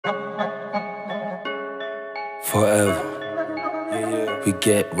forever. We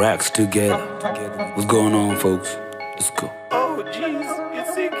get racks together. What's going on, folks? Let's go. Oh, jeez,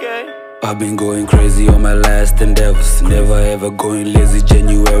 it's CK. I've been going crazy on my last endeavors. Never ever going lazy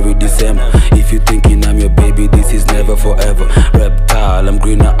January, December. If you thinking I'm your baby, this is never forever. Reptile, I'm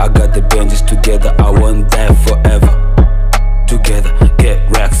greener, I got the benches together. I want that forever. Together, get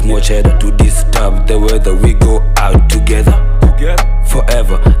racks, more cheddar. To disturb the weather, we go out together.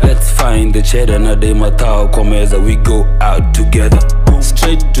 Forever, let's find the cheddar. Na de matao komeza, we go out together.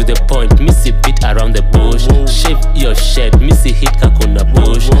 Straight to the point, missy beat around the bush. Shape your shed, missy hit kakuna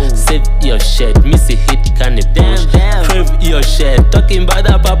bush. Save your shed, missy hit kani bush. Crave your shed, talking about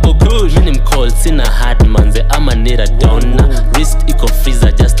that purple kush. Minim cold, sina hard manze, ama nira donna. Wrist iko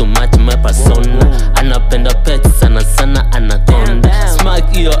freezer just to match my persona. Anapenda pets sana sana anaconda.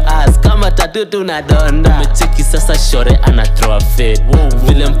 Smack your ass kama tattoo tunadonda. Mecheki sasa shore ana throw a fade.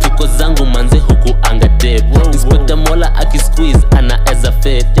 Vile mfuko zangu manze huku anga dead. Inspector Mola akisqueeze ana as a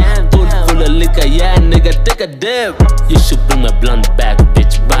fade. Full of liquor, yeah nigga, take a dip. You should bring my blunt back,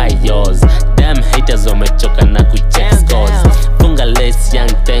 bitch, buy yours. Damn haters wamechoka na kucheck scores. Funga lace, young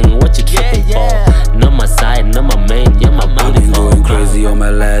thing, what you tripping for? No my side, no my main, yeah my booty. I've been going crazy on my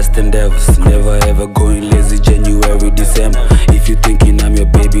last endeavors. Never ever going lazy January, December. If you thinking I'm your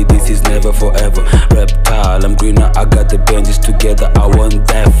baby, this is never forever. Reptile, I'm greener, I got the benches together. I want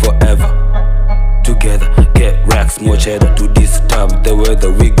that forever. Together, get racks, more cheddar. To disturb the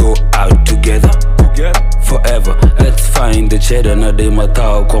weather, we go out together. Forever, let's find the cheddar. Na de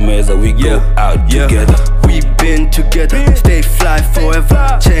matao komeza, we go out together. We been together, stay fly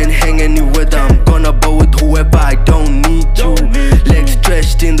forever. Chain hang any weather, I'm gonna bow with whoever. I don't need you. Legs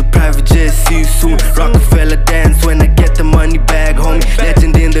stretched in the private jet, see you soon. Rockefeller dance when I get the money bag, homie.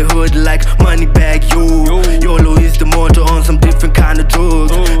 Legend in the hood like money bag, yo. YOLO is the motto on some different kind of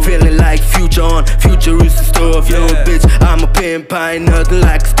drugs. Feeling like future on futuristic stuff, yo bitch. I'm a pimp, I ain't nothing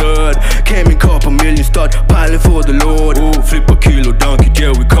like a stud. Came in couple million, start piling for the Lord. Flip a kilo donkey,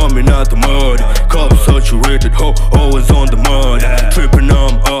 yeah, we coming out the mud. Cup saturated, ho, always on the mud. Tripping,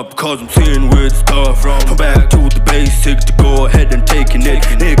 I'm up, cause I'm seeing weird stuff. From back to the basic to go ahead and taking it.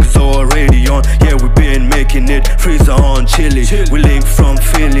 Niggas already on, yeah, we been making it. Freezer on chili, we link from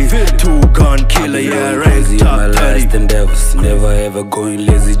Philly. Two-gun killer, yeah, crazy rank on my top last 30. endeavors. Never ever going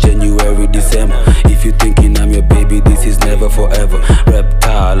lazy January, December. If you thinking I'm your baby, this is never forever.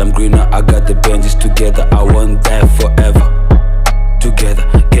 Reptile, I'm greener, I got the benches together. I want that forever. Together,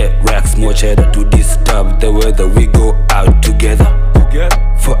 get racks, more cheddar. To disturb the weather, we go out together.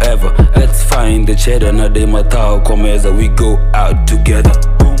 Forever, let's find the cheddar. Na de matao komeza, we go out together.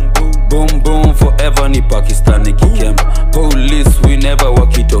 Boom boom, forever ni Pakistani kikemba. Police, we never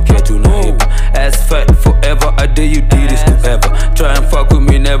wakitokea tunaiba. As fat forever, I dare you did this to ever. Try and fuck with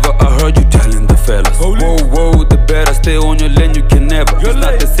me never, I heard you telling the fellas. Whoa whoa, the better stay on your lane, you can never. It's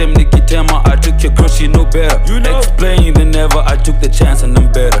not the same Nikitema, I took your girl, she know better. Explain the never, I took the chance and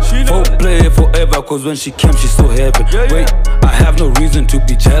I'm better. Full play forever, cause when she came, she's so heavy. Wait, I have no reason to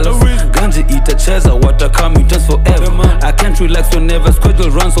be jealous. Ganja eat a cheza, water coming just forever. I can't relax whenever schedule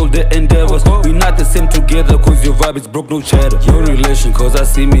runs all the endeavors. We not the same together, cause your vibe is broke, no cheddar. Your relation, cause I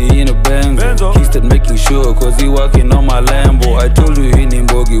see me in a Benzo. He started making sure, cause he walking on my Lambo.